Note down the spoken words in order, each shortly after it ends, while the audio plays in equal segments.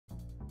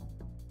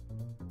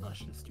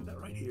gosh, let's do that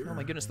right here. Oh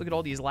my goodness, look at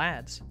all these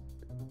lads.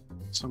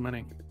 So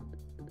many.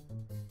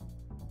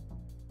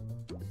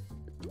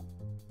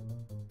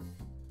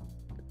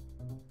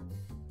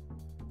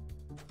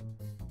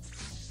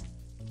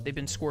 They've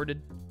been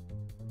squirted.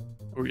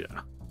 Oh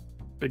yeah,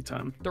 big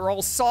time. They're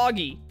all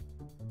soggy.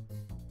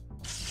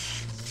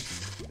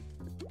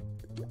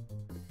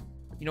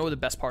 You know what the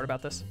best part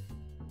about this?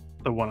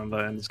 The one on the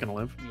end is gonna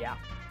live. Yeah.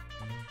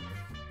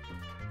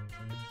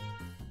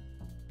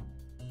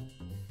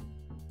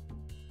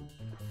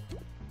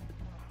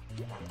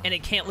 And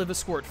it can't live a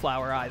squirt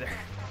flower either.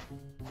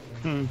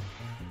 Hmm.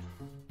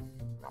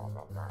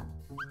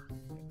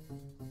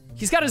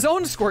 He's got his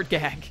own squirt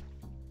gag.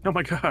 Oh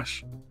my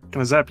gosh. Can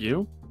I zap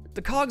you?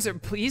 The cogs are,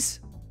 please.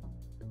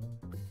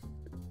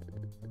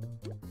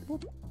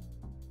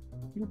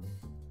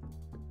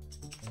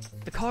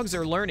 The cogs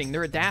are learning,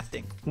 they're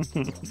adapting.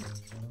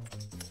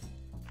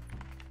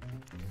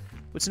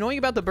 What's annoying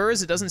about the burr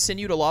is it doesn't send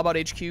you to Lawbot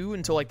HQ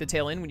until like the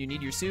tail end when you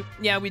need your soup.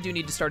 Yeah, we do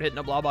need to start hitting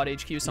up Lawbot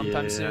HQ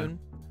sometime soon.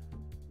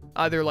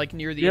 Either like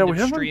near the end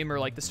of stream or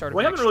like the start of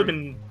we next haven't really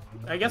stream.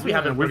 been. I guess we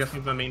haven't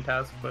progressed the main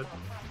task, but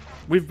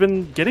we've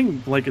been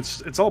getting like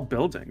it's all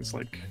buildings.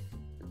 Like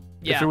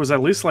yeah. if it was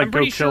at least like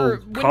go sure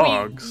kill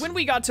cogs. When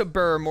we got to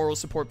burr, Moral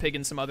Support Pig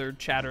and some other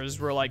chatters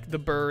were like the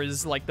burr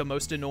is like the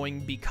most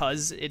annoying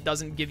because it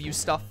doesn't give you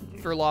stuff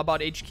for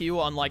Lawbot HQ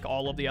unlike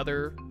all of the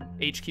other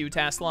HQ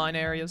task line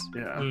areas.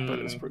 Yeah, that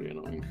is pretty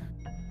annoying.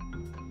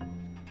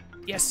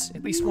 Yes,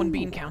 at least one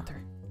bean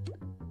counter.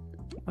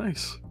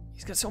 Nice.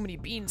 He's got so many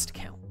beans to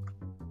count.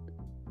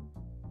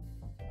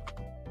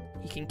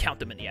 He can count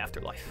them in the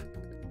afterlife.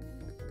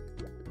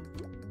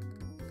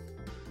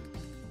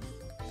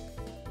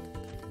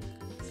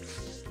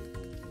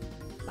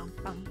 Bum,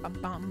 bum, bum,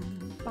 bum,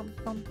 bum,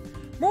 bum.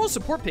 Moral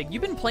Support Pig,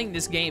 you've been playing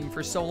this game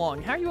for so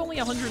long. How are you only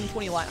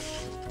 120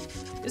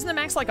 left? Isn't the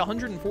max like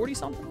 140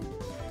 something?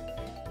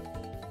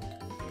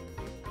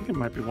 I think it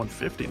might be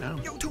 150 now.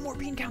 Yo, 2 more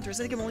bean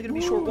counters. I think I'm only gonna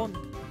be short 1.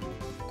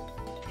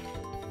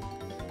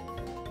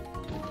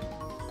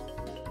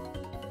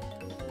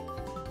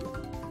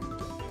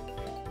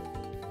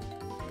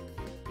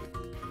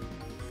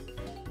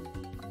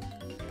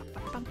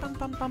 Bum,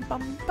 bum, bum,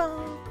 bum,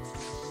 bum.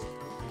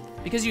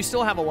 Because you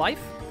still have a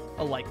life?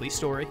 A likely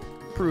story.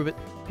 Prove it.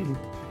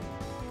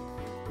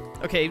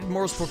 Okay,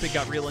 Moral Support Pig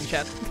got real in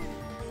chat.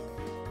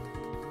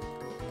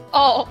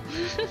 Oh.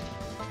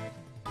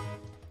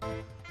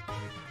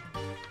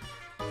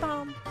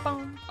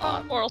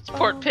 Moral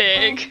Support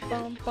Pig.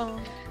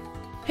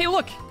 Hey,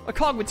 look! A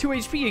cog with 2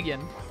 HP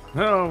again.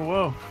 Oh,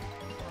 whoa.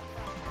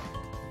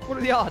 What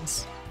are the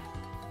odds?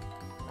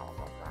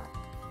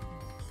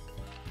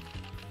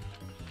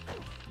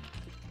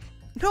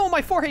 No,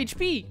 my 4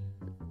 HP!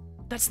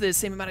 That's the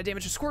same amount of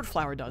damage a Squirt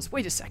Flower does.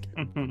 Wait a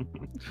second.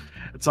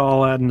 It's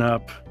all adding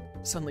up.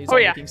 Suddenly it's all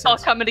making it's all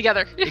sense. coming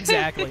together.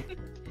 Exactly.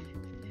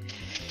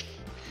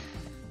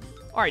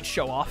 Alright,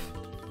 show off.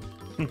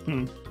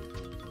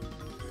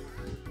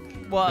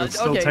 Well, it's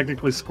still okay.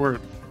 technically Squirt.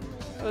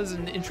 That was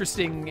an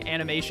interesting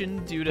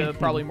animation due to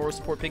probably Moral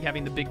Support Pig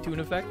having the big Toon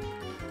effect.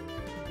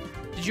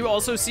 Did you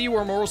also see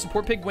where Moral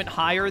Support Pig went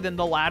higher than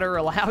the ladder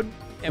allowed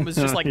and was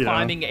just like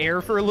climbing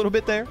air for a little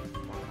bit there?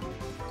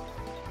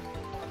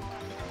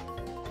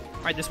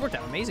 Alright, this worked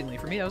out amazingly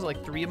for me. That was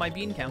like 3 of my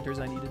bean counters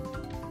I needed.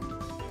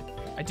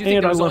 I do think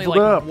there was only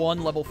like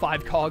 1 level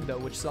 5 cog though,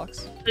 which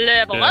sucks.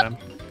 Level up.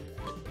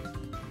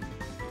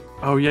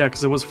 Oh yeah,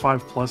 because it was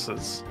 5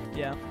 pluses.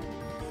 Yeah.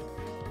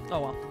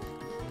 Oh well.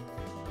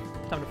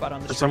 Time to fight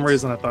on the For some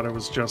reason I thought it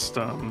was just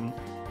 5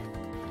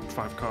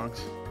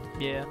 cogs.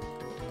 Yeah.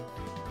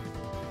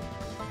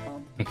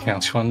 Okay, I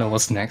just want to know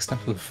what's next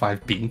after the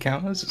 5 bean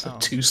counters. It's a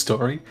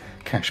 2-story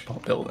cash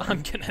pot building.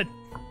 I'm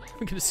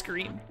gonna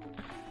scream.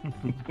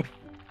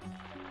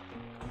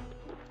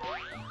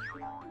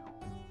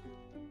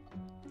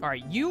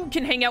 Alright, you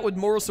can hang out with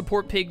Moral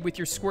Support Pig with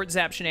your Squirt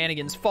Zap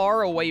shenanigans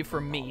far away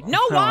from me. No,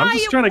 why? I'm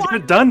just trying to get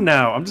it done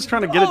now. I'm just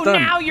trying to get it done. Oh,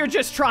 now you're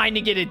just trying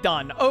to get it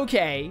done.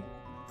 Okay.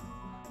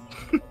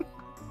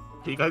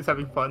 You guys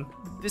having fun?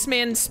 This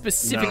man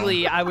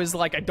specifically, I was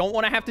like, I don't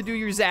want to have to do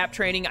your Zap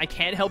training. I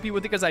can't help you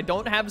with it because I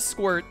don't have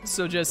Squirt,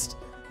 so just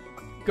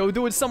go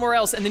do it somewhere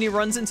else. And then he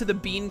runs into the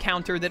bean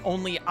counter that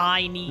only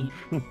I need.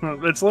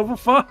 It's level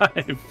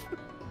 5.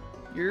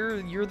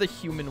 You're the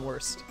human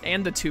worst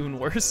and the Toon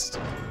worst.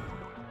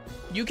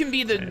 You can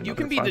be the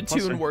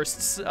Toon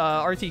worst.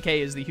 RTK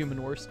is the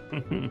human worst.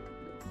 I'm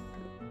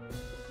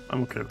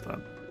okay with that.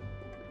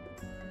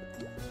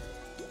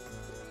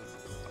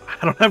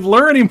 I don't have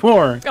lure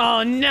anymore.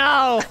 Oh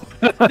no!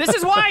 This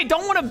is why I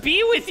don't want to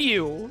be with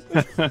you.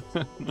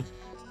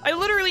 I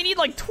literally need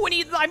like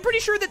 20. I'm pretty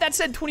sure that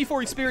said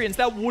 24 experience.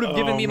 That would have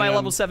given me my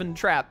level 7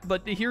 trap.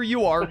 But here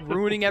you are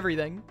ruining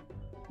everything.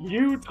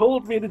 You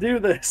told me to do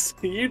this.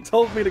 You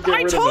told me to get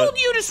rid of it. I told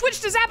you to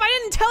switch to Zap. I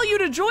didn't tell you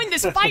to join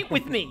this fight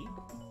with me.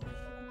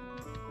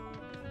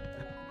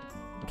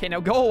 Okay, now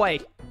go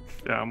away.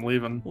 Yeah, I'm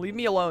leaving. Leave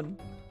me alone.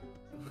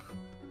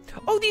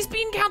 Oh, these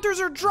bean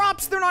counters are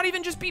drops. They're not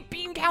even just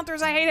bean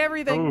counters. I hate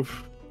everything.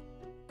 Oof.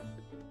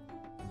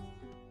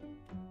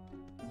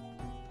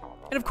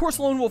 And of course,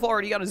 Lone Wolf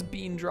already got his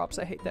bean drops.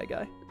 I hate that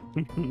guy.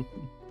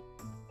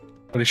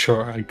 Pretty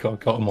sure I got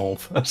them all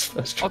first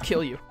try. I'll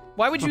kill you.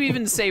 Why would you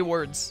even say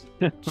words?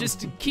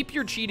 Just keep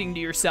your cheating to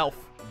yourself.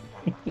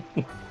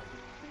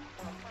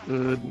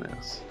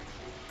 Goodness.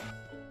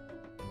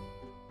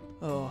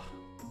 Oh.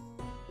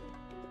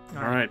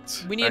 All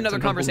right. We need back another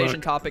to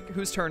conversation Double topic.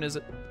 Whose turn is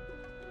it?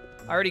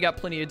 I already got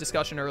plenty of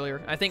discussion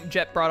earlier. I think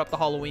Jet brought up the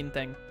Halloween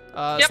thing.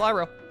 Yep.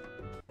 Slyro.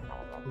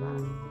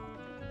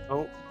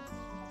 Oh.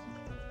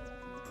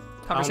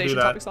 Conversation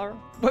that. topic, Slyro?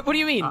 What do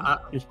you mean? I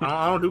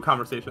don't do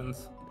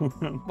conversations.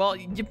 Well,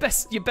 you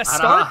best I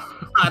start.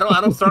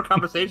 don't start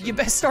conversations. You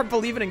best start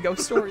believing in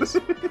ghost stories.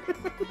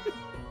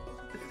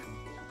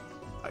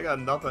 I got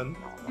nothing.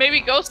 Maybe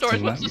ghost stories.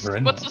 Too What's late, the, you're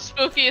in what's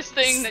the one. spookiest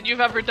thing that you've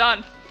ever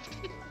done?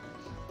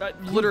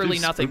 Literally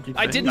do nothing. spooky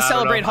I things. didn't I don't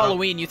celebrate know.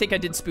 Halloween. You think I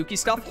did spooky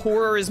stuff?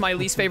 Horror is my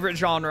least favorite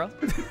genre.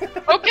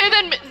 Okay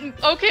then.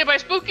 Okay, by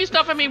spooky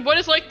stuff I mean what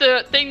is like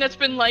the thing that's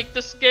been like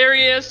the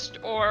scariest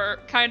or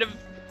kind of.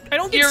 I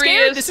don't get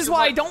scared. This is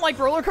why I don't like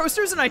roller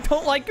coasters and I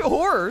don't like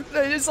horror.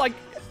 It's like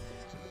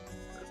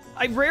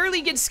I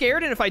rarely get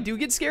scared, and if I do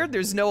get scared,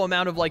 there's no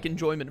amount of like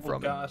enjoyment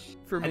from Gosh. it.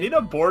 For I me, need a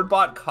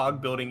Boardbot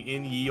cog building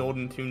in Ye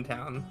Olden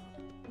Toontown.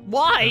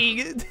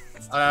 why?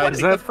 I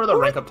think that's for the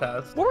rank up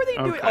task. What were they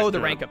doing? Okay, Oh, the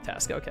yeah. rank up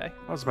task. Okay.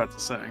 I was about to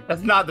say.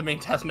 That's not the main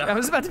task now. I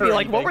was about to be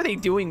like, what were they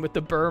doing with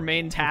the Burr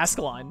main task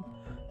line?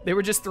 They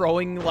were just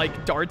throwing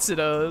like darts at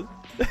a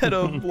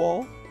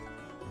wall.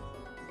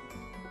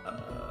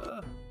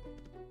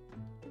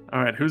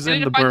 All right, who's I in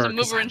need the to find burr? some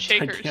mover and 'Cause I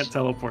shakers. can't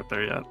teleport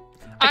there yet.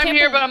 I'm can't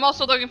here, believe- but I'm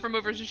also looking for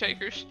movers and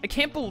shakers. I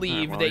can't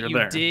believe well, that you're you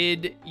there.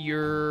 did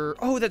your.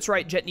 Oh, that's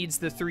right. Jet needs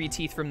the 3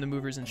 teeth from the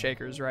movers and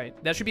shakers, right?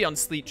 That should be on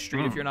Sleet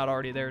Street if you're not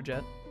already there,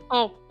 Jet.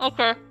 Oh,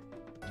 okay.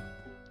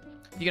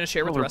 You gonna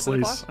share with the Roller, rest of the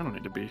please. class? I don't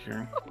need to be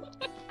here.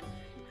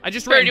 I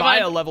just Where ran do you by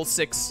want- a level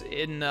 6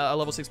 in a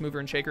level 6 mover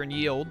and shaker in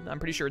Yield. I'm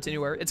pretty sure it's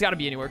anywhere. It's got to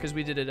be anywhere because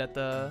we did it at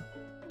the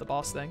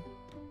boss thing.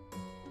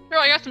 Here,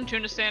 I got some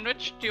tuna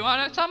sandwich. Do you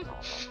want it, some?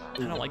 I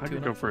don't like I could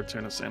tuna. go for a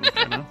tuna sandwich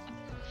right now.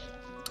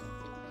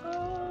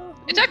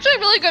 It's actually a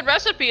really good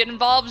recipe. It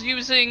involves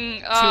using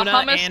Tuna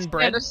hummus and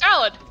bread? a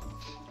salad.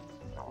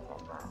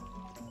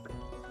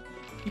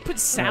 You put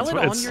salad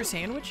what on it's- your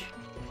sandwich?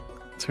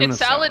 Tuna It's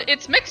salad.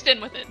 It's mixed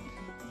in with it.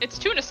 It's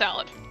tuna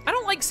salad. I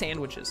don't like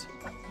sandwiches.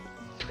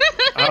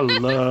 I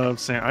love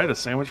I had a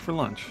sandwich for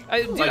lunch.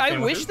 Dude, like I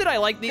sandwiches. wish that I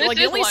like the This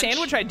the is only lunch.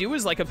 sandwich I do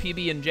is like a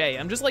PB&J.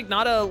 I'm just like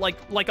not a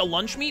like a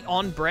lunch meat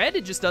on bread.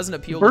 It just doesn't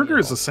appeal to me. Burger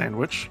at is all. a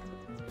sandwich.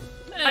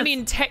 I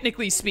mean,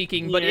 technically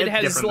speaking, but Yeah, it it's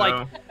has different,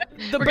 like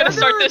the We're gonna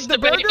start this the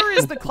debate. burger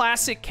is the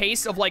classic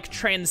case of like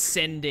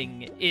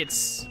transcending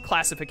its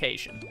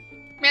classification.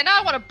 Man, now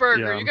I want a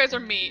burger. Yeah. You guys are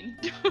mean.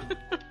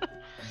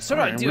 So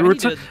do I Alright, do. we I were need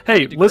to, hey, I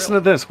need to listen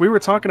grill. to this. We were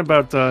talking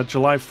about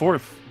July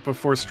 4th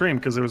before stream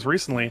because it was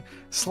recently.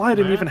 Sly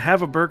didn't even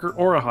have a burger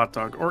or a hot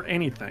dog or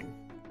anything.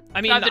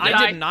 I mean, Neither did I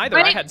I. didn't either.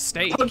 Wait. I had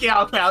steak. Okay,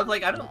 I was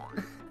like, I don't.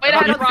 Wait, I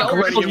had a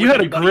bratwurst. Well, you had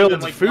a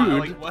grilled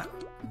food.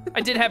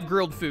 I did have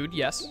grilled food.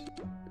 Yes.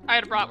 I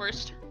had a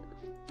bratwurst.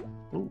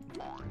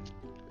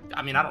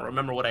 I mean, I don't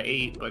remember what I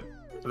ate, but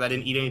because I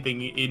didn't eat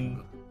anything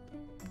in.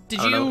 Did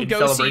I don't know, you in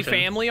go see celebration.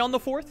 family on the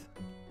 4th?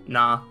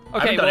 Nah. I Okay,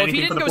 haven't done well, if you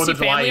anything for didn't the go 4th see of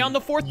July family in on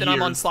the 4th, then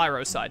I'm on years.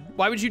 Slyro's side.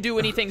 Why would you do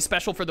anything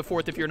special for the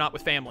 4th if you're not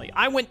with family?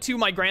 I went to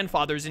my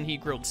grandfather's and he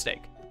grilled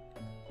steak.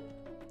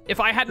 If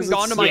I hadn't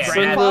gone to my yeah,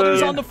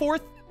 grandfather's yeah. on the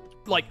 4th,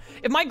 like,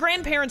 if my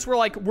grandparents were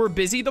like, we're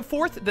busy the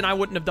 4th, then I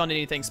wouldn't have done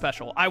anything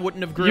special. I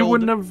wouldn't have grilled. You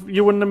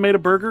wouldn't have made a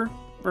burger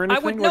or I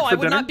anything. would like, no, for I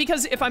would dinner? not,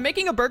 because if I'm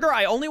making a burger,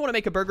 I only want to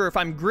make a burger if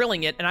I'm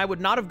grilling it, and I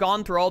would not have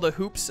gone through all the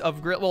hoops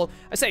of grill. Well,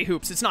 I say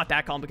hoops, it's not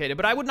that complicated,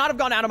 but I would not have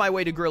gone out of my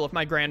way to grill if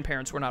my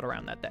grandparents were not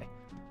around that day.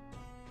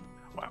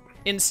 Wow.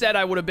 Instead,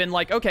 I would have been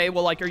like, okay,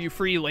 well, like, are you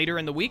free later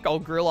in the week? I'll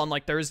grill on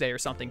like Thursday or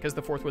something, because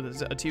the 4th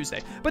was a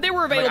Tuesday. But they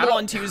were I available don't-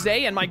 on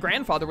Tuesday, and my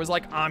grandfather was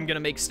like, I'm gonna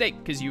make steak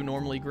because you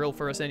normally grill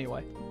for us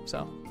anyway.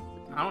 So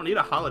I don't need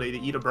a holiday to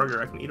eat a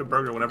burger. I can eat a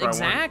burger whenever I want.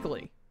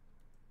 exactly.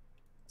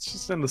 It's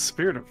just in the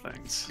spirit of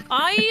things.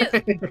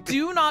 I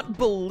do not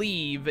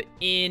believe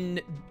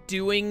in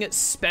doing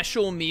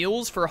special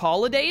meals for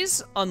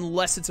holidays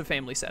unless it's a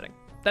family setting.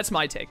 That's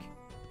my take.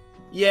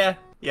 Yeah,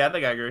 I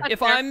think I agree. If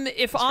fair.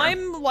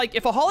 I'm like,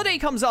 if a holiday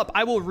comes up,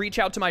 I will reach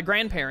out to my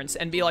grandparents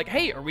and be like,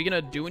 hey, are we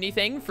gonna do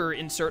anything for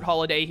insert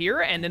holiday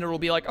here? And then it'll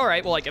be like, all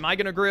right, well, like, am I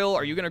gonna grill?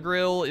 Are you gonna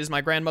grill? Is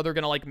my grandmother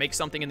gonna like make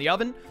something in the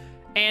oven?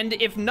 And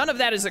if none of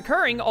that is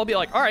occurring, I'll be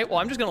like, all right, well,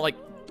 I'm just gonna like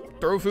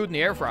throw food in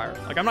the air fryer.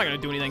 Like, I'm not gonna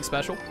do anything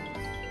special.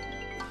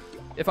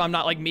 If I'm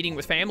not like meeting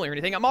with family or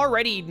anything, I'm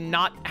already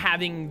not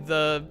having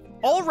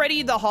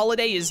already the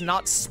holiday is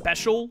not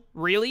special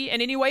really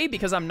in any way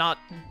because I'm not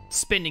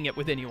spending it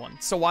with anyone.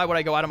 So why would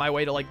I go out of my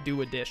way to like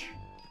do a dish?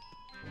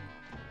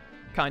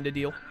 Kind of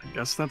deal. I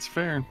guess that's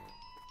fair.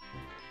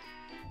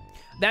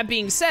 That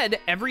being said,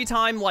 every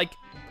time like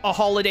a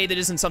holiday that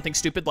isn't something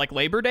stupid like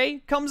Labor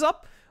Day comes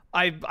up,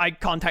 I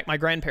contact my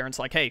grandparents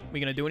like, hey, we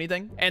gonna do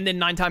anything? And then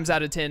 9 times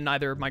out of 10,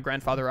 either my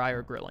grandfather or I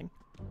are grilling.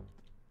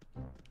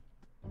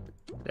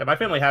 Yeah, my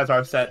family has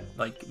our set.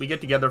 Like, we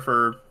get together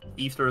for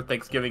Easter,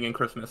 Thanksgiving, and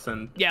Christmas,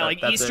 and yeah,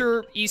 like that's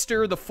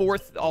Easter, the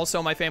 4th.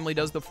 Also, my family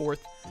does the 4th.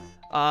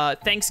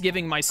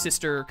 Thanksgiving, my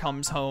sister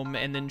comes home,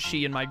 and then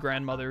she and my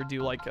grandmother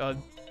do like a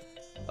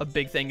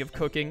big thing of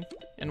cooking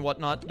and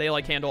whatnot. They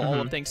like handle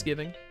all of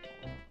Thanksgiving.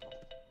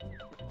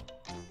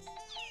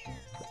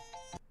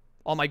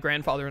 All my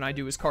grandfather and I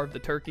do is carve the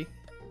turkey.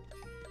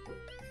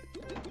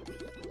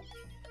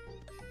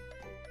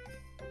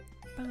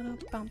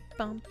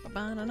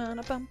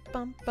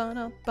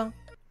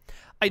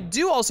 I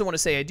do also want to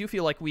say, I do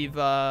feel like we've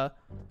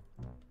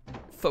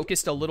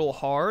focused a little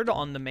hard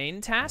on the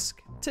main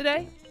task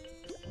today.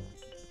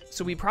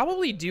 So we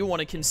probably do want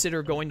to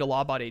consider going to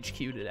Lawbot HQ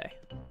today.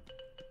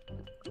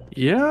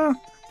 Yeah,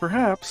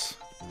 perhaps.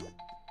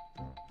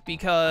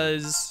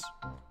 Because,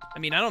 I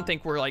mean, I don't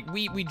think we're like,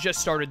 we just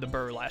started the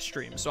Burr last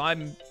stream, so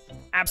I'm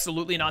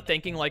absolutely not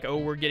thinking like, oh,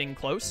 we're getting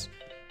close.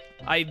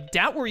 I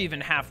doubt we're even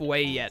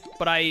halfway yet,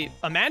 but I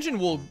imagine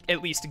we'll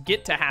at least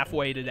get to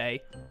halfway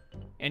today.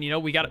 And, you know,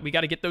 we got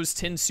to get those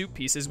tin soup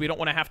pieces. We don't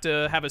want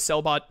to have a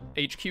Cellbot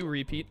HQ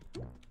repeat.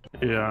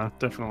 Yeah,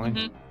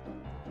 definitely.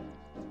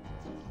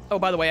 Oh,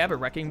 by the way, I have a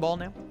wrecking ball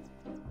now.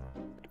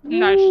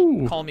 Nice.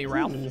 Ooh. Call me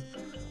Ralph.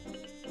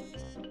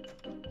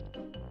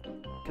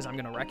 Because I'm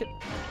going to wreck it.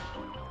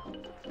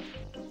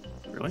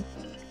 Really?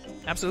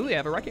 Absolutely, I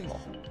have a wrecking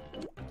ball.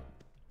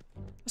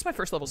 That's my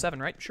first level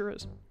 7, right? Sure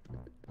is.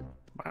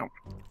 Wow.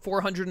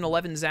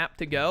 411 zap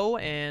to go,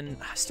 and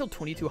still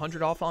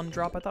 2,200 off on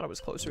drop. I thought I was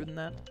closer than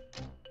that.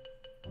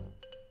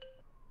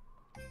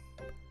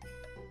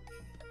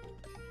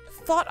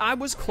 Thought I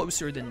was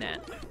closer than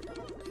that.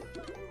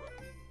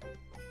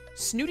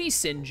 Snooty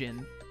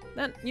Sinjin.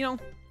 That, you know,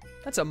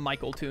 that's a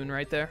Michael tune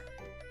right there.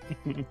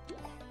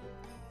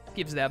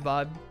 Gives that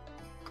vibe.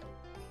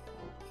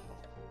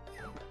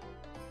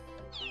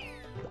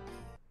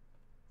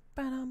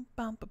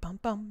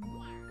 Ba-dum-bum-ba-bum-bum.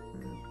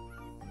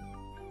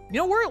 You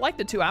know, we're at like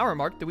the 2-hour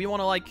mark. Do we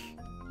want to like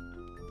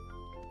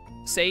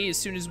say as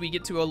soon as we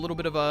get to a little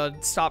bit of a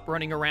stop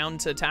running around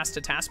to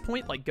task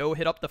point, like go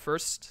hit up the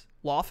first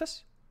law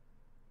office?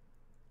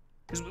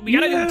 Because we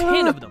gotta do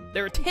 10 of them.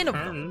 There are 10 of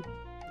them.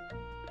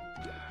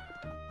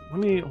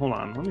 Hold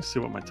on. Let me see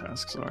what my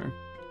tasks are.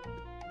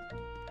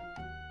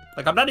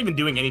 Like, I'm not even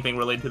doing anything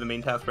related to the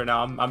main task right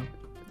now. I'm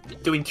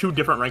doing 2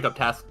 different rank up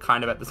tasks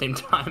kind of at the same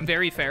time.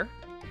 Very fair.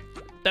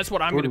 That's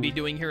what I'm going to be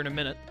doing here in a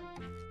minute.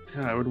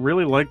 Yeah, I would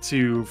really like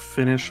to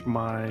finish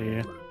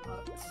my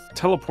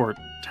teleport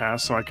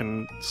task so I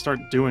can start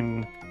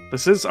doing...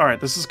 This is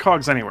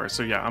Cogs Anywhere,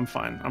 so yeah, I'm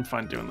fine. I'm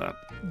fine doing that.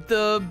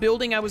 The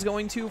building I was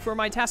going to for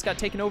my task got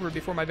taken over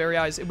before my very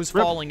eyes. It was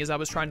falling as I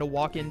was trying to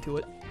walk into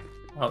it.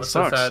 Oh, that's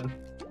so sad.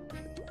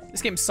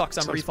 This game sucks.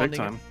 I'm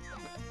refunding it.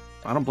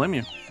 I don't blame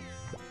you.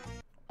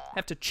 I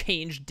have to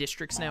change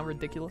districts now.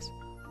 Ridiculous.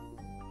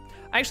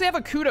 I actually have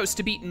a kudos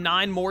to beat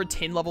 9 more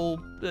 10 level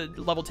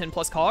 10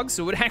 plus cogs,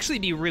 so it would actually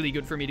be really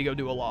good for me to go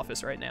do a law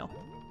office right now.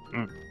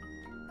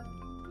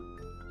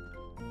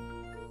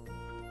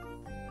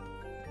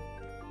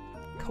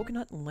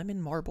 Coconut and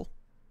lemon marble.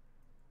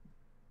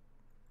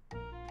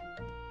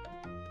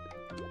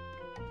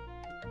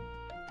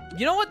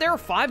 You know what? There are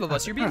 5 of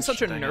us. You're being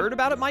such a nerd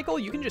about it, Michael.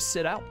 You can just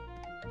sit out.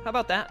 How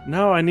about that?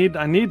 No, I need,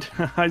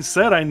 I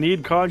said I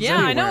need Cogs Yeah,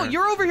 anywhere. I know.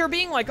 You're over here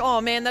being like,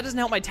 oh man, that doesn't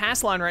help my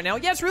task line right now.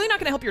 Yeah, it's really not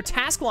going to help your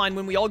task line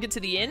when we all get to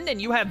the end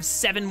and you have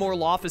 7 more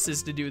law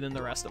offices to do than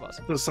the rest of us.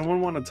 Does someone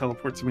want to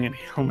teleport to me and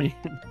heal me?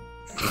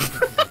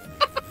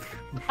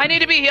 I need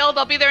to be healed.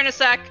 I'll be there in a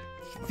sec.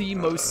 The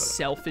most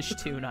selfish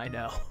tune I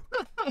know.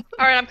 All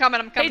right, I'm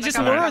coming. Hey, just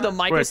lure them,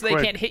 Michael, so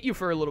they can't hit you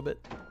for a little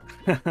bit.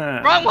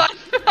 Wrong one.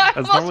 I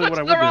almost went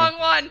to the wrong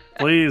one.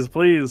 Please,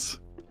 please.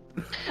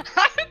 I'm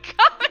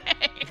coming.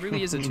 It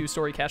really is a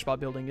 2-story cashbot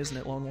building, isn't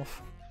it, Lone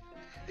Wolf?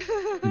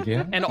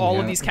 Yeah. And all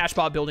of these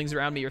cashbot buildings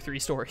around me are 3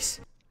 stories.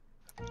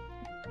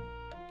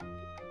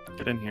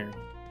 Get in here.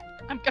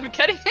 I'm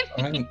getting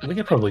in. I mean, we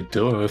could probably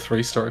do a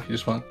 3-story if you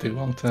just want to do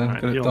one to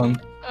get it deal.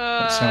 done.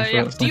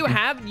 Yeah. Do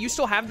you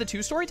still have the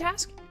 2-story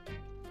task?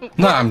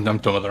 No, I'm done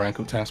with the rank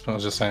up task, but I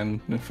was just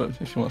saying, if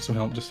you want some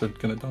help, just to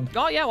get it done.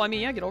 Oh yeah, well I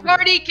mean, yeah, get over here.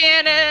 Party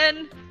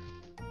cannon.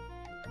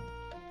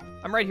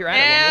 I'm right here at it,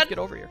 Lone Wolf, get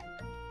over here.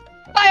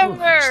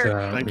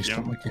 Firework. Thank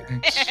restart you. my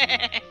Gags.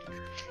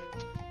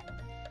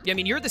 Yeah, I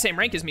mean, you're at the same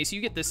rank as me, so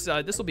you get this,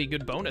 this will be a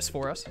good bonus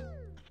for us.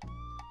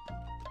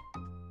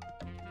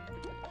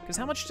 Because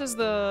how much does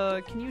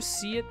can you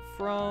see it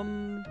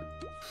from...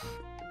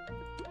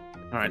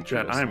 Alright,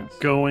 Jet, I'm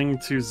going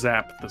to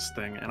zap this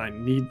thing, and I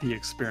need the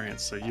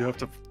experience, so you have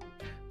to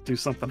do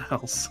something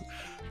else.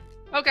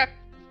 Okay.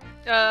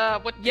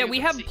 What? Yeah, we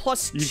have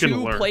plus You can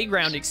 2 learn.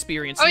 playground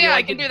experience. Oh, So you, yeah, I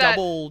like, can get do that.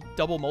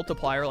 double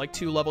multiplier, like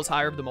 2 levels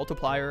higher of the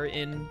multiplier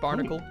in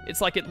Barnacle. Ooh.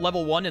 It's like at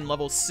level 1 and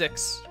level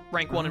 6.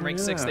 Rank 1 and rank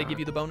 6, they yeah. give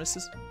you the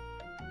bonuses.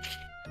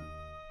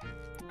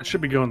 I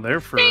should be going there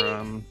for,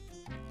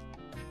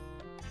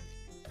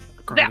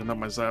 grinding up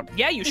my zap.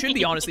 Yeah, you should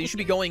be, honestly. You should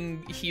be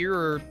going here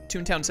or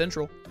Toontown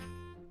Central.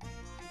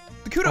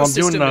 The kudos Well, I'm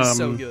doing, system is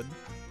so good.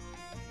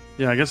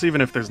 Yeah, I guess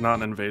even if there's not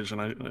an invasion,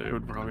 it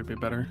would probably be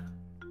better.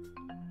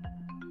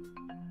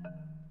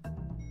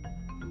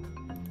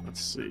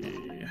 Let's see.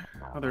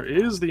 Oh, there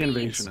is the Beans.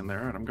 invasion in there.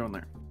 All right, I'm going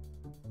there.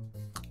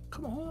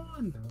 Come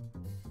on.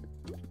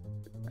 All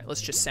right,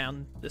 let's just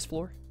sound this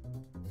floor.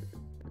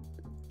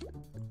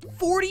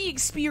 40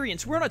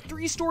 experience. We're on a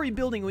 3-story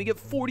building and we get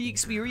 40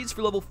 experience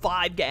for level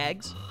 5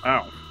 gags.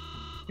 Ow.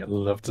 I'd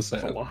love to say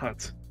That's a it.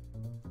 lot.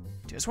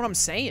 Dude, that's what I'm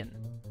saying.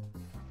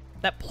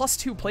 That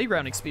 +2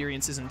 playground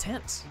experience is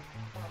intense.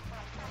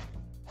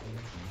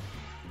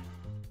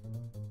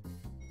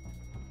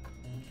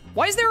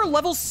 Why is there a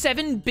level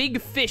 7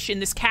 big fish in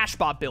this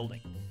cashbot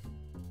building?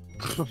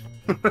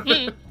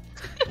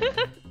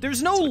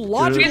 There's no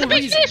logical He's a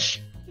big reason.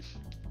 fish.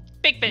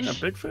 Big fish. Yeah,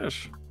 big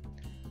fish.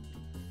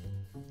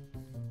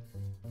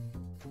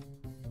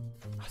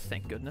 Oh,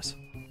 thank goodness.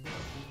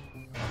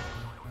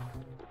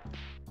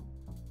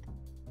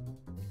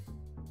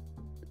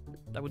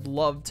 I would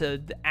love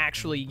to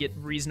actually get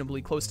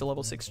reasonably close to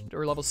level 6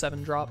 or level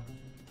 7 drop.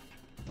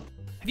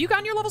 Have you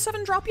gotten your level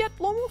 7 drop yet,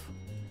 Lone Wolf?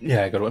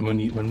 Yeah, I got it when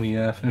we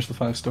finish the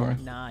 5-story.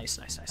 Nice,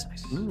 nice, nice,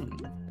 nice.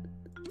 Mm.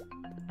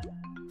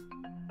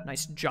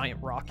 Nice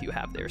giant rock you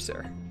have there,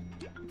 sir.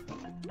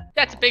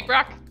 That's a big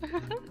rock.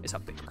 It's a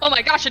big rock. Oh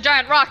my gosh, a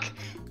giant rock.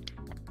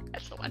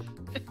 That's the one.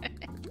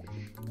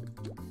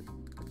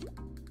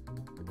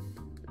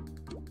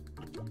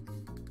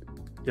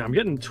 Yeah, I'm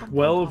getting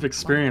 12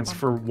 experience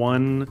for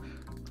one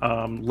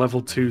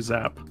level 2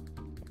 zap.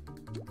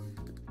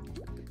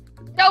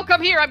 No,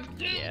 come here.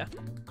 Yeah.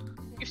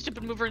 You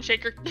stupid mover and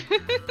shaker.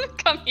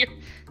 Come here.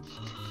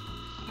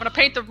 I'm gonna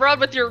paint the road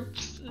with your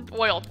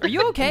oil. Are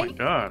you Oh okay? my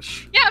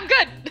gosh. Yeah, I'm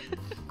good.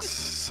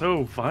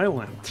 So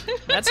violent.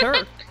 That's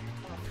her.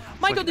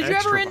 Michael, like did you ever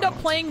extra end up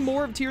violence. playing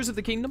more of Tears of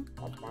the Kingdom?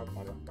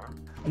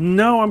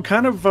 No, I'm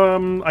kind of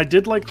I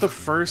did like the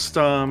first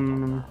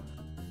dungeon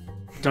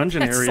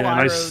That area and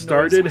I Slyro noise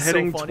started was so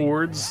heading funny.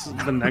 towards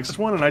the next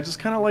one and I just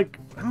kind of like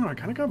I don't know, I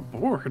kind of got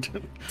bored.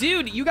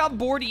 Dude, you got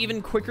bored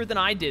even quicker than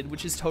I did,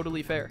 which is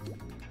totally fair.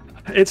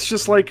 It's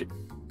just like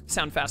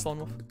Sound fast, Lone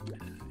Wolf.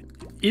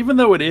 even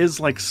though it is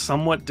like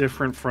somewhat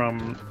different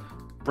from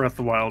Breath of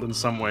the Wild in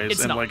some ways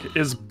It's and not. like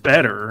is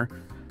better,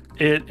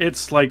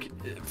 it's like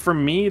for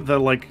me the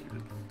like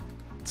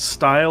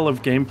style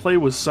of gameplay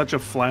was such a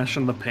flash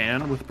in the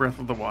pan with Breath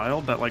of the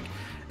Wild that like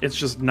it's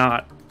just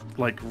not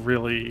like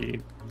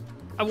really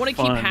I want to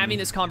keep fun. having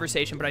this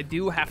conversation, but I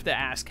do have to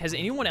ask, has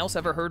anyone else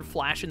ever heard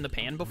flash in the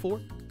pan before?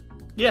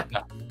 Yeah.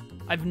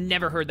 I've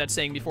never heard that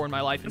saying before in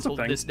my life It's a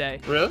until thing. this day.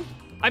 Really?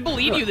 I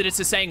believe you that it's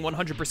a saying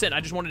 100%. I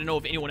just wanted to know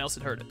if anyone else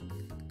had heard it.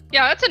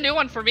 Yeah, that's a new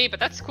one for me, but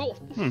that's cool.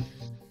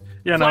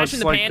 yeah no Flash it's in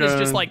the like, pan is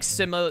just like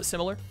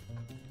similar.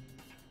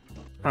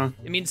 Huh?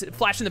 It means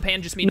flash in the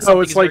pan just means No,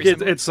 something it's is like very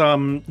similar. it's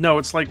no,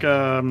 it's like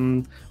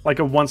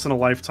a once in a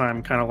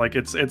lifetime kind of like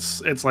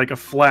it's like a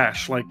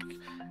flash, like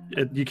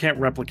you can't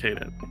replicate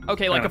it.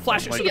 Okay, like kind a of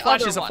flash. thing, So like- the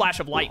flash The is a other flash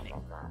of lightning,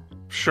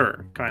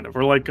 Sure, kind of,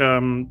 or like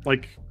flambe.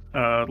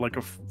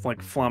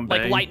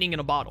 like lightning in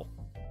a bottle.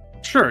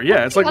 Sure,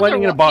 yeah, it's like Other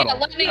lightning in a one- bottle. Yeah,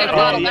 lightning in a Oh,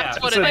 bottle. yeah.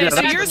 That's what So, it yeah, is. So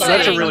that's- you're that's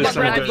a saying really that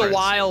Breath similar of the difference.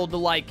 Wild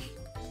like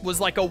was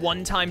like a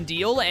one-time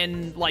deal,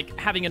 and like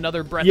having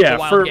another Breath of Yeah, the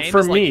Wild for game for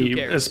is like, who me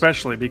cares?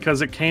 especially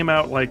because it came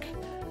out like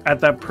at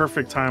that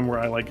perfect time where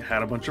I like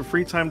had a bunch of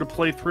free time to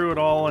play through it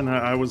all, and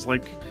I was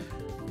like,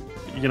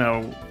 you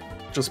know,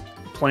 just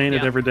playing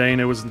it Yeah. every day,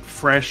 and it was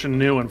fresh and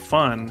new and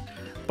fun.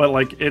 But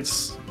like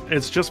it's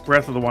just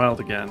Breath of the Wild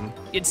again.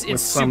 It's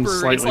with some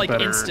super. It's slightly like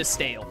better- insta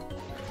stale.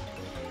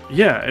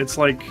 Yeah, it's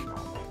like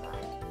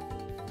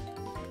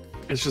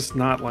it's just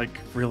not like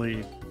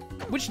really.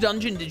 Which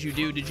dungeon did you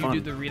do? Did you Fun.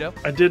 do the Rito?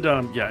 I did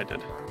yeah, I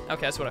did.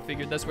 Okay, that's what I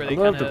figured. That's where I they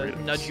love kind the of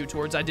Ritos. nudge you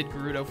towards. I did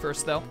Gerudo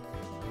first, though.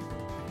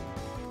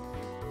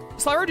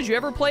 Slyro, did you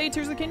ever play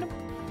Tears of the Kingdom?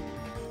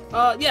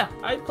 Yeah,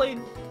 I played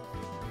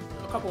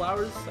a couple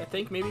hours, I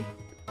think, maybe.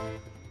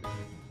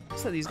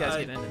 So these guys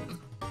I- get in and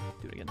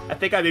do it again. I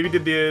think I maybe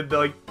did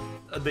the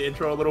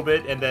intro a little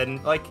bit, and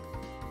then like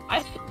I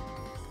had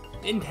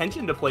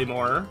intention to play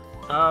more.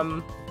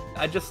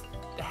 I just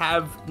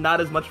have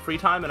not as much free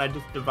time, and I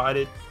just divide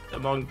it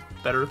among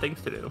better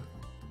things to do.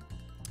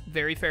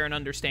 Very fair and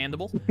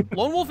understandable.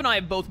 Lone Wolf and I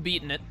have both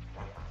beaten it,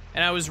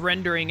 and I was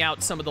rendering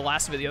out some of the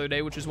last of it the other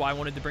day, which is why I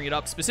wanted to bring it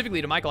up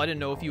specifically to Michael. I didn't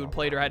know if you had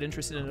played or had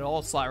interest in it at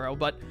all, Slyro,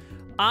 but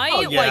I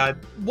Oh, yeah. like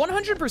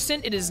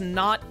 100%. It is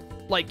not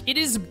like it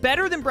is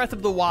better than Breath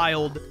of the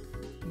Wild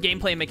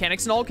gameplay and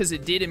mechanics and all because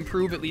it did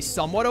improve at least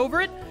somewhat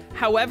over it.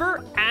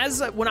 However,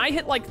 as when I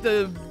hit like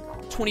the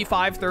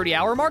 25-30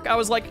 hour mark, I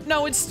was like,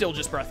 no, it's still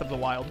just Breath of the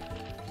Wild.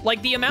 Like,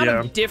 the amount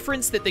Yeah. of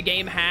difference that the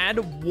game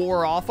had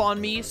wore off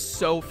on me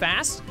so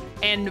fast,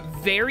 and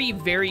very,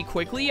 very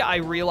quickly, I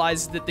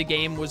realized that the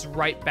game was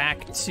right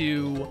back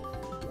to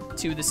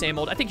the same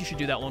old... I think you should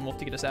do that, Lone Wolf,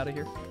 to get us out of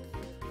here.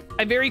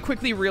 I very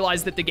quickly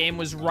realized that the game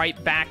was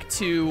right back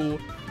to,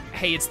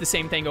 hey, it's the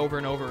same thing over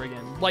and over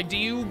again. Like, do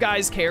you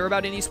guys care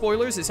about any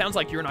spoilers? It sounds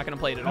like you're not going to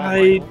play it at all,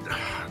 Michael.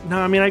 No,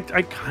 I mean I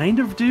kind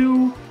of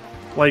do.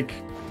 Like,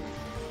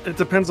 it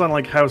depends on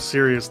like how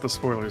serious the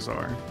spoilers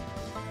are.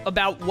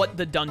 About what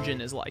the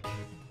dungeon is like.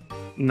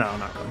 No,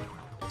 not really.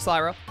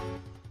 Slyro?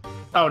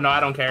 Oh no, I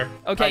don't care.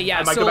 Okay,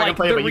 I might so go back like and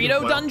play the it, but you can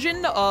Rito spoil.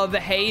 dungeon of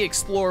hey,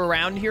 explore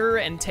around here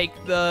and take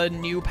the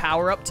new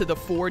power up to the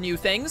 4 new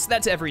things.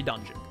 That's every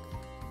dungeon.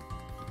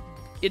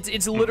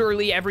 It's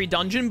literally every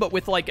dungeon, but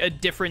with like a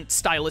different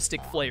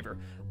stylistic flavor.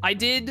 I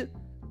did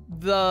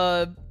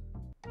the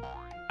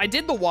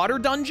water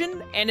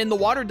dungeon, and in the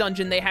water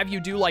dungeon they have you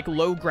do like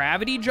low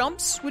gravity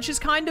jumps, which is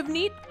kind of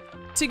neat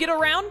to get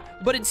around,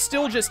 but it's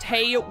still just,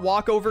 hey,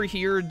 walk over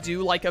here,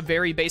 do like a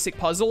very basic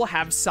puzzle,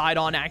 have side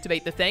on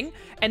activate the thing.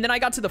 And then I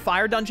got to the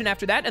fire dungeon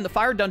after that, and the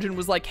fire dungeon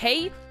was like,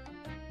 hey,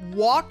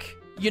 walk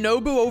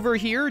Yonobu over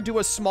here, do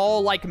a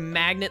small like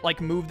magnet,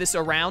 like move this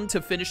around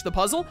to finish the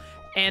puzzle.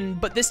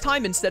 But this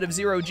time, instead of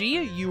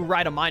 0G, you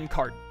ride a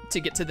minecart to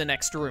get to the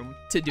next room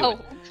to do it.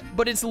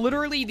 But it's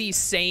literally the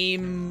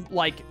same,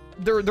 like,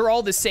 they're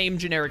all the same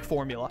generic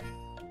formula.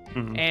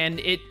 And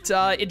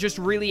it just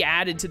really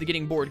added to the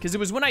getting bored, because it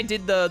was when I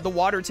did the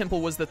water temple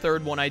was the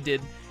 3rd one I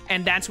did,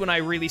 and that's when I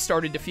really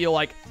started to feel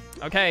like,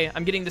 okay,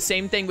 I'm getting the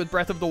same thing with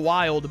Breath of the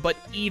Wild, but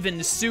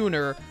even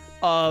sooner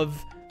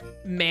of,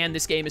 man,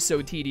 this game is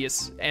so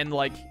tedious, and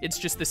like, it's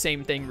just the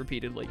same thing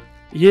repeatedly.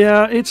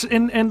 Yeah, it's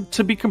and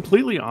to be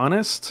completely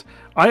honest,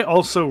 I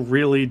also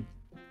really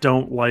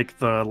don't like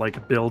the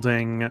like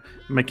building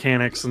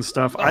mechanics and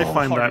stuff. I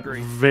find that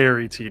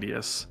very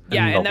tedious.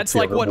 Yeah, and that's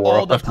like what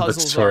all the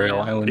puzzles are.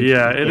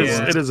 Yeah, it is.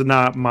 It is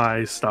not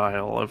my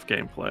style of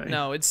gameplay.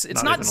 No, it's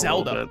not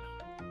Zelda.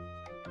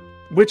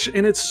 Which,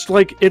 and it's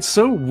like, it's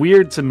so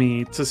weird to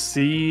me to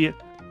see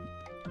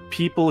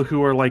people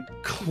who are like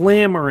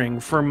clamoring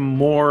for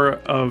more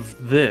of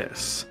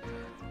this.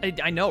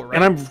 I know, right?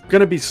 And I'm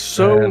gonna be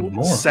so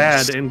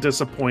sad and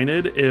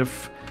disappointed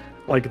if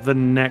like the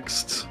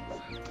next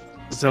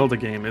Zelda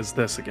game is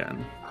this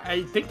again.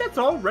 I think that's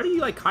already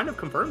like kind of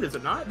confirmed, is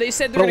it not? They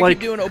said they're gonna keep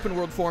doing open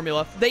world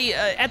formula. They,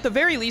 at the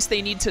very least,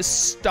 they need to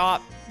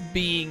stop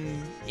being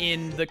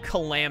in the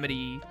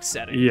Calamity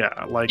setting.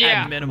 Yeah, like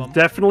at minimum.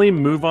 Definitely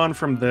move on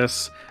from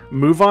this.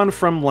 Move on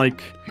from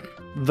like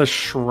the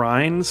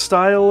shrine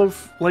style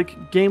of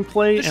like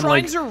gameplay. The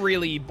shrines are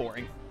really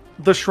boring.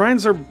 The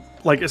shrines are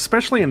like,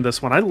 especially in this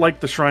one, I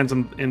like the shrines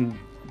in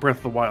Breath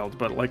of the Wild,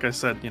 but like I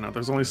said, you know,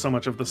 there's only so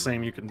much of the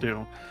same you can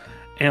do.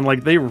 And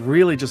like, they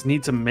really just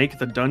need to make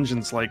the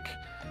dungeons like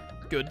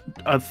good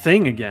a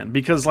thing again,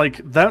 because like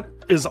that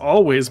is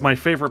always my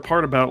favorite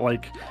part about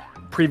like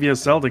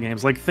previous Zelda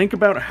games. Like, think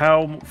about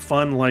how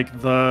fun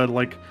like the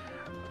like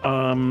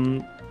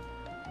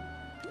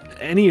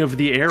any of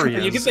the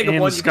areas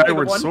in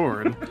Skyward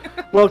Sword.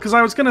 Well, because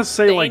I was gonna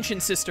say the like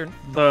Ancient Cistern.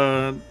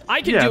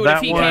 I can do it if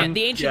he can.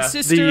 The Ancient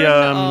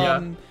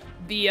Cistern.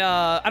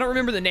 I don't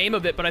remember the name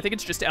of it, but I think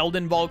it's just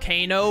Elden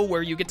Volcano,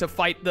 where you get to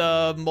fight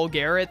the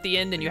Mulgara at the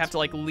end, and you have to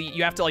like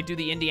do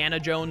the Indiana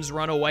Jones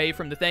run away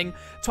from the thing.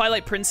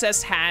 Twilight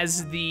Princess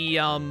has the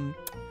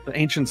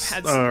Ancient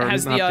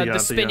has the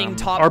spinning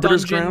top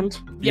Arbiter's dungeon.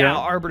 Ground. Yeah,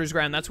 Arbiter's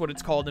Ground. That's what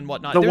it's called and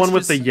whatnot. The one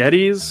with the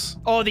Yetis.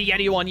 Oh, the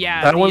Yeti one.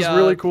 Yeah, that one's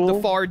really cool.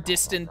 The far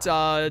distant,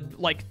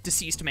 like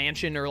deceased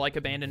mansion or like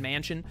abandoned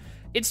mansion.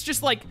 It's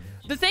just like,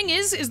 the thing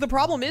is the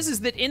problem is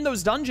that in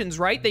those dungeons,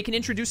 right, they can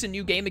introduce a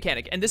new game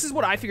mechanic, and this is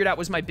what I figured out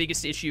was my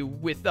biggest issue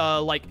with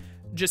like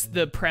just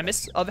the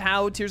premise of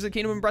how Tears of the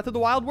Kingdom and Breath of the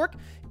Wild work,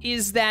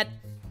 is that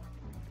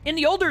in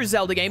the older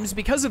Zelda games,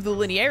 because of the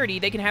linearity,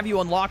 they can have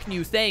you unlock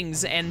new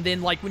things, and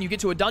then, like, when you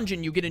get to a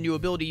dungeon, you get a new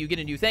ability, you get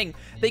a new thing.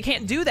 They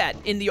can't do that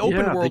in the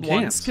open world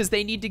ones, because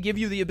they need to give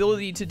you the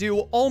ability to do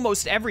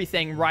almost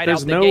everything out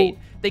the gate.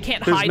 They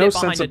can't hide it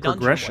behind a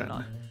dungeon and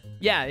whatnot.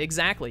 Yeah,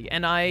 exactly,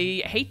 and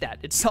I hate that.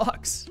 It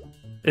sucks.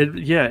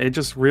 It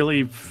just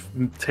really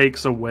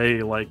takes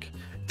away, like,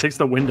 takes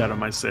the wind out of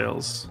my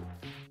sails.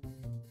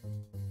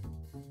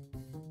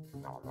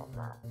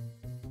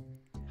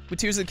 With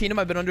Tears of the Kingdom,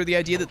 I've been under the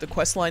idea that the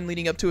quest line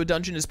leading up to a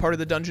dungeon is part of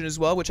the dungeon as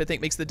well, which I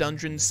think makes the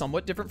dungeons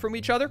somewhat different from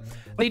each other.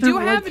 They do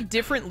have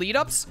different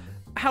lead-ups.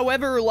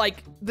 However,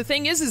 like, the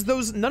thing is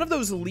none of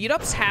those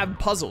lead-ups have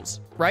puzzles,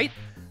 right?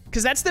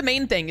 Because that's the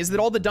main thing, is that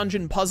all the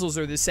dungeon puzzles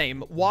are the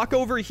same. Walk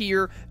over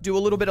here, do a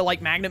little bit of,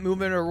 like, magnet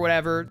movement or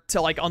whatever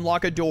to, like,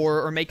 unlock a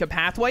door or make a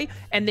pathway,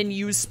 and then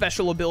use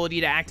special ability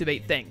to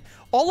activate thing.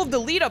 All of the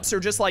lead-ups are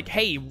just like,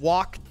 hey,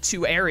 walk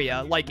to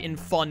area, like, in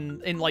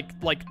fun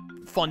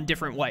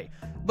different way.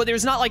 But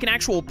there's not, like, an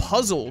actual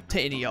puzzle to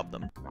any of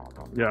them.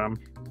 Yeah.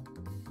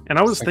 And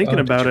I was thinking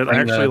about it,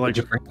 actually, like...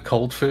 Did you bring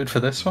cold food for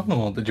this one,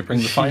 or did you bring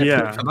the fire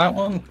food for that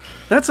one?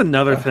 That's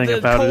another thing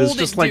about it, is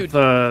just, like, dude,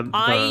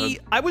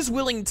 I was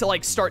willing to,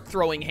 like, start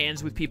throwing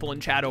hands with people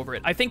in chat over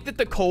it. I think that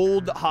the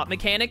cold hot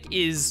mechanic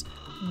is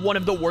one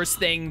of the worst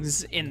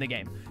things in the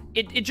game.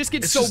 It just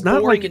gets so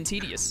boring and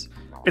tedious.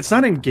 It's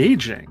not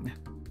engaging.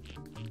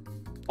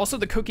 Also,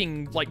 the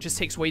cooking, like, just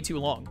takes way too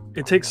long.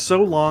 It takes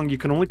so long. You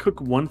can only cook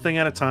one thing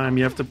at a time.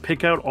 You have to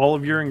pick out all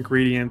of your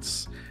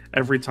ingredients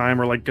every time,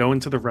 or, like, go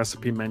into the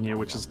recipe menu,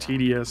 which is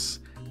tedious.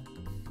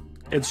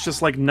 It's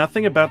just, like,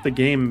 nothing about the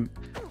game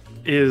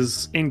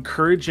is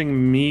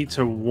encouraging me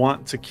to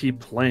want to keep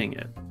playing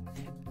it.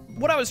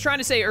 what I was trying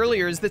to say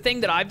earlier is the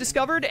thing that I've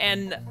discovered,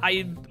 and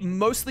I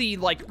mostly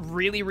like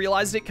really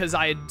realized it because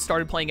I had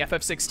started playing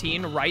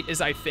FF16 right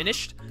as I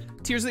finished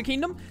Tears of the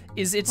Kingdom.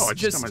 Is it's I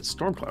just got my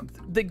storm cloud.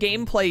 The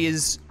gameplay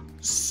is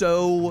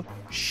so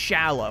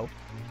shallow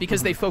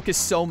because they focus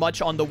so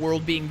much on the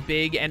world being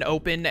big and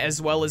open,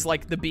 as well as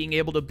like the being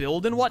able to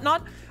build and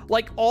whatnot.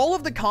 Like all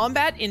of the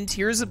combat in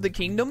Tears of the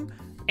Kingdom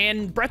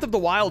and Breath of the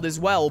Wild as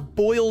well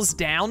boils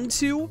down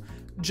to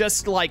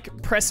just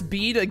like press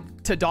B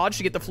to dodge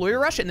to get the flurry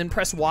rush, and then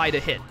press Y to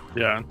hit.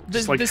 Yeah,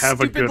 just like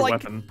have a good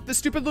weapon. The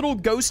stupid little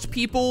ghost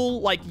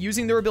people like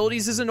using their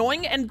abilities is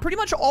annoying, and pretty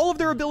much all of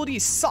their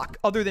abilities suck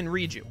other than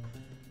Riju.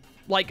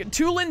 Like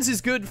Tulin's is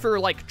good for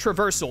like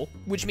traversal,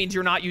 which means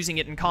you're not using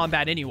it in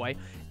combat anyway.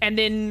 And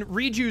then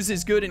Riju's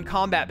is good in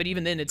combat, but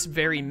even then it's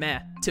very meh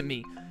to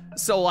me.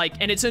 So like,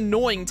 and it's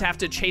annoying to have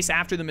to chase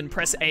after them and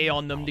press A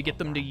on them to get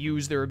them to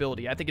use their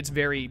ability. I think it's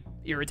very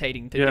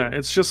irritating to do. Yeah,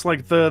 it's just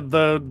like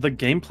the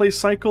gameplay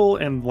cycle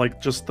and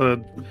like just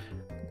the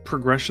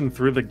progression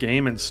through the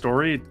game and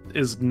story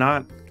is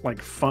not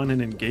like fun and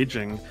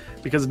engaging,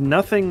 because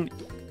nothing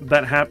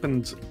that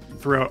happened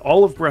throughout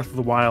all of Breath of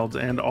the Wild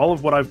and all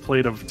of what I've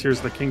played of Tears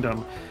of the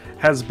Kingdom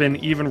has been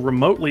even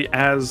remotely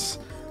as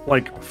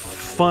like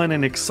fun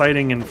and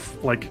exciting and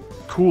like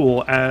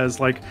cool as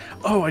like,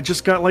 oh, I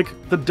just got like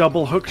the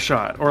double hook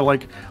shot, or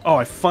like, oh,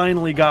 I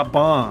finally got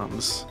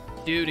bombs.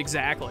 Dude,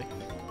 exactly.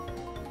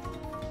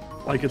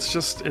 Like it's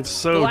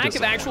so the lack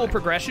of actual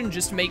progression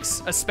just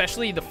makes,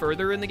 especially the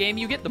further in the game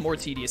you get, the more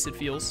tedious it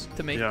feels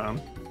to me. Yeah,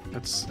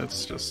 it's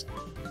just.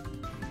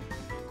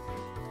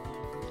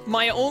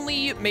 My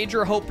only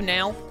major hope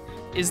now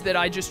is that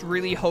I just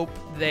really hope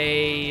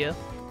they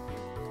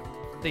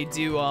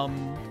do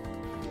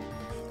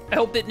I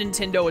hope that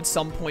Nintendo at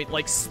some point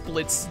like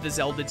splits the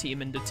Zelda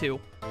team into two.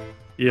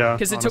 Yeah,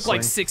 because it took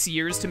like 6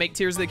 years to make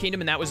Tears of the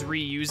Kingdom, and that was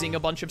reusing a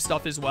bunch of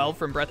stuff as well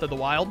from Breath of the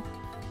Wild.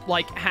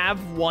 Like,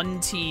 have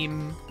one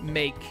team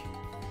make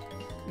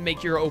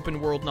your open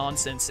world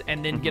nonsense,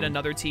 and then get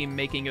another team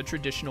making a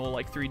traditional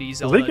like 3D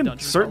Zelda. They can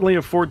certainly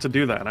afford to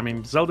do that. I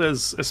mean, Zelda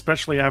is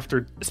especially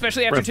after Tears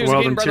of the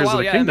Kingdom, and Tears of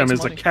the Kingdom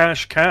is a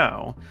cash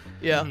cow.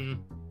 Yeah,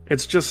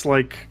 it's just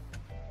like.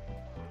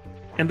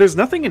 And there's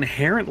nothing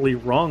inherently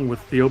wrong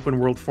with the open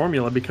world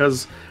formula,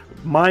 because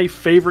my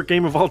favorite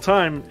game of all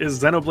time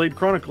is Xenoblade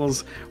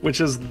Chronicles, which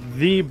is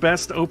the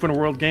best open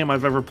world game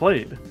I've ever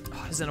played.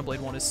 Oh, Xenoblade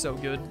 1 is so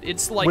good.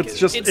 It's like with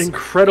just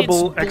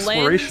incredible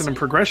exploration and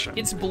progression.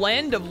 Its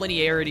blend of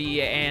linearity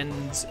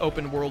and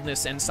open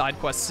worldness and side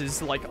quests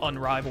is like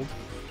unrivaled.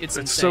 It's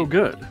insane. So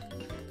good.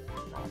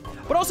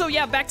 But also,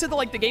 yeah, back to the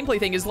like the gameplay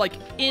thing is like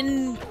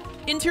in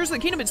Tears of the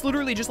Kingdom, it's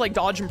literally just like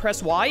dodge and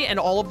press Y, and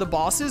all of the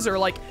bosses are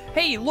like,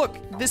 hey, look,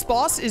 this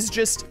boss is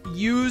just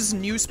use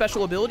new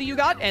special ability you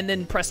got and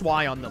then press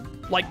Y on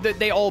them. Like,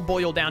 they all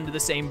boil down to the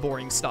same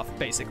boring stuff,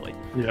 basically.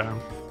 Yeah.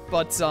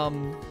 But,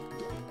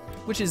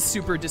 which is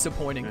super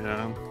disappointing.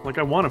 Yeah. Like,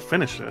 I want to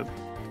finish it.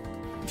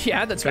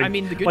 Yeah, that's like, I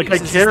mean, the good like,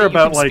 news I is care that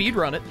about, you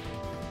can like, speedrun it.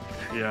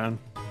 Yeah.